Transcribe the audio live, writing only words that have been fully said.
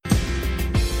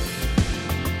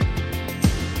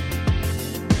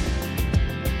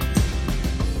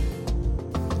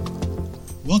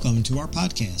Welcome to our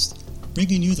podcast,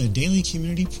 bringing you the daily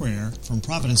community prayer from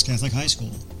Providence Catholic High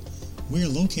School. We are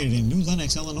located in New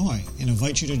Lenox, Illinois, and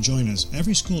invite you to join us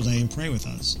every school day and pray with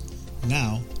us.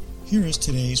 Now, here is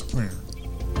today's prayer.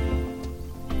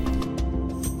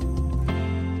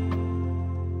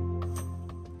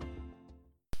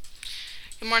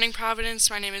 Good morning, Providence.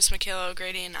 My name is Michaela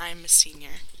O'Grady, and I am a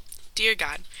senior. Dear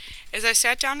God, as I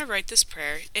sat down to write this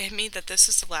prayer, it hit me that this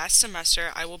is the last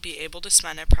semester I will be able to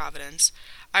spend at Providence.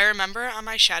 I remember on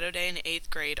my shadow day in 8th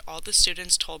grade, all the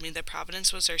students told me that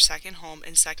Providence was their second home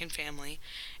and second family.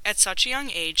 At such a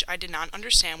young age, I did not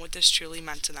understand what this truly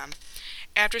meant to them.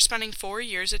 After spending 4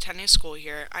 years attending school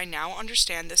here, I now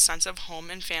understand the sense of home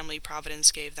and family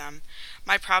Providence gave them.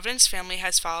 My Providence family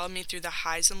has followed me through the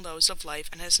highs and lows of life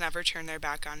and has never turned their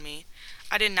back on me.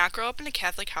 I did not grow up in a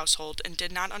Catholic household and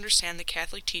did not understand the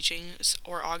Catholic teachings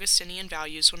or Augustinian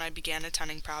values when I began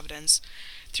attending Providence.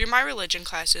 Through my religion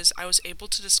classes, I was able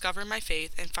to discover my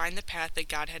faith and find the path that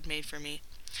God had made for me.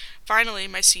 Finally,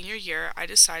 my senior year, I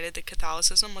decided that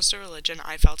Catholicism was the religion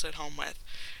I felt at home with.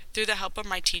 Through the help of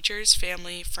my teachers,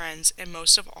 family, friends, and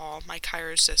most of all, my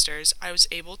Kairos sisters, I was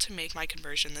able to make my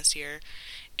conversion this year.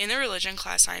 In the religion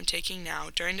class I am taking now,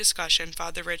 during discussion,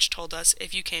 Father Rich told us,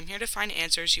 if you came here to find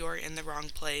answers, you are in the wrong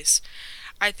place.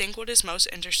 I think what is most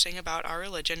interesting about our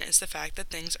religion is the fact that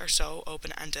things are so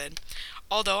open-ended.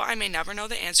 Although I may never know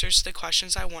the answers to the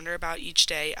questions I wonder about each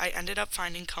day, I ended up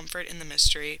finding comfort in the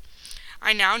mystery.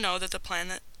 I now know that the plan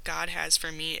that God has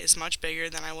for me is much bigger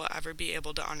than I will ever be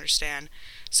able to understand.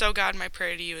 So God, my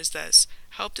prayer to you is this.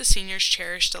 Help the seniors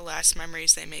cherish the last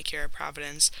memories they make here at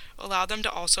Providence. Allow them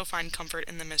to also find comfort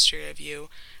in the mystery of you.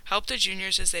 Help the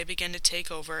juniors as they begin to take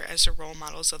over as the role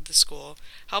models of the school.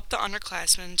 Help the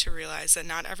underclassmen to realize that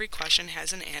not every question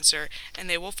has an answer, and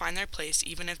they will find their place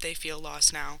even if they feel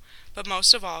lost now. But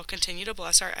most of all, continue to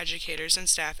bless our educators and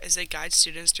staff as they guide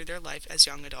students through their life as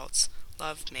young adults.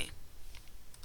 Love, me.